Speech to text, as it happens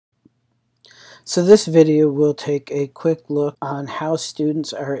So this video will take a quick look on how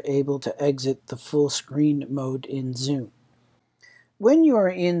students are able to exit the full screen mode in Zoom. When you are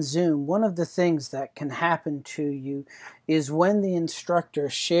in Zoom, one of the things that can happen to you is when the instructor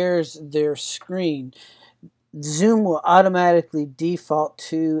shares their screen, Zoom will automatically default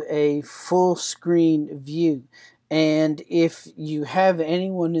to a full screen view. And if you have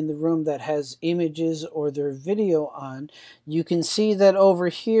anyone in the room that has images or their video on, you can see that over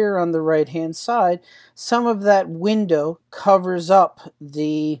here on the right hand side, some of that window covers up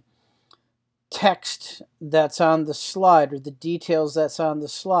the text that's on the slide or the details that's on the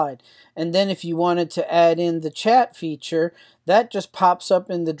slide. And then if you wanted to add in the chat feature, that just pops up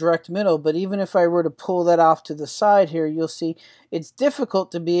in the direct middle. But even if I were to pull that off to the side here, you'll see it's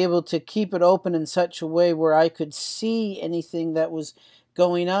difficult to be able to keep it open in such a way where I could see anything that was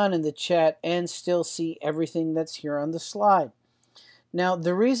going on in the chat and still see everything that's here on the slide. Now,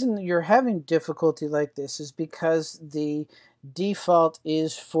 the reason you're having difficulty like this is because the default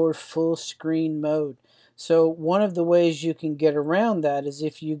is for full screen mode. So one of the ways you can get around that is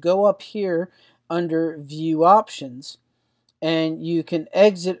if you go up here under View Options, and you can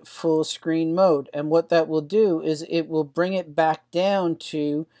exit full screen mode. And what that will do is it will bring it back down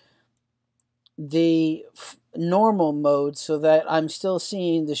to the normal mode so that I'm still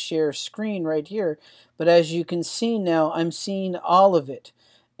seeing the share screen right here. But as you can see now, I'm seeing all of it.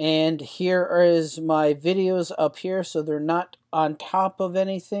 And here is my videos up here, so they're not on top of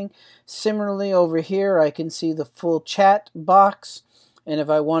anything. Similarly, over here, I can see the full chat box. And if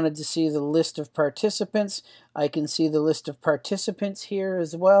I wanted to see the list of participants, I can see the list of participants here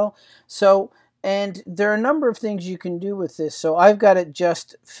as well. So, and there are a number of things you can do with this. So I've got it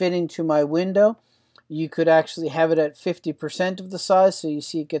just fitting to my window. You could actually have it at 50% of the size, so you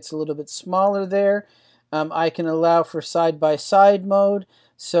see it gets a little bit smaller there. I can allow for side-by-side mode.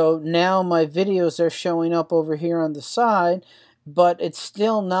 So now my videos are showing up over here on the side, but it's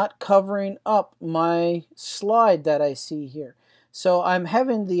still not covering up my slide that I see here. So I'm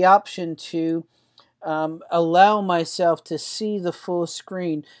having the option to allow myself to see the full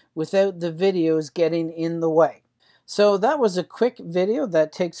screen without the videos getting in the way. So that was a quick video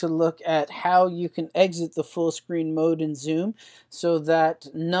that takes a look at how you can exit the full screen mode in Zoom so that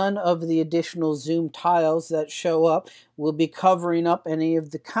none of the additional Zoom tiles that show up will be covering up any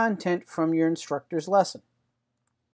of the content from your instructor's lesson.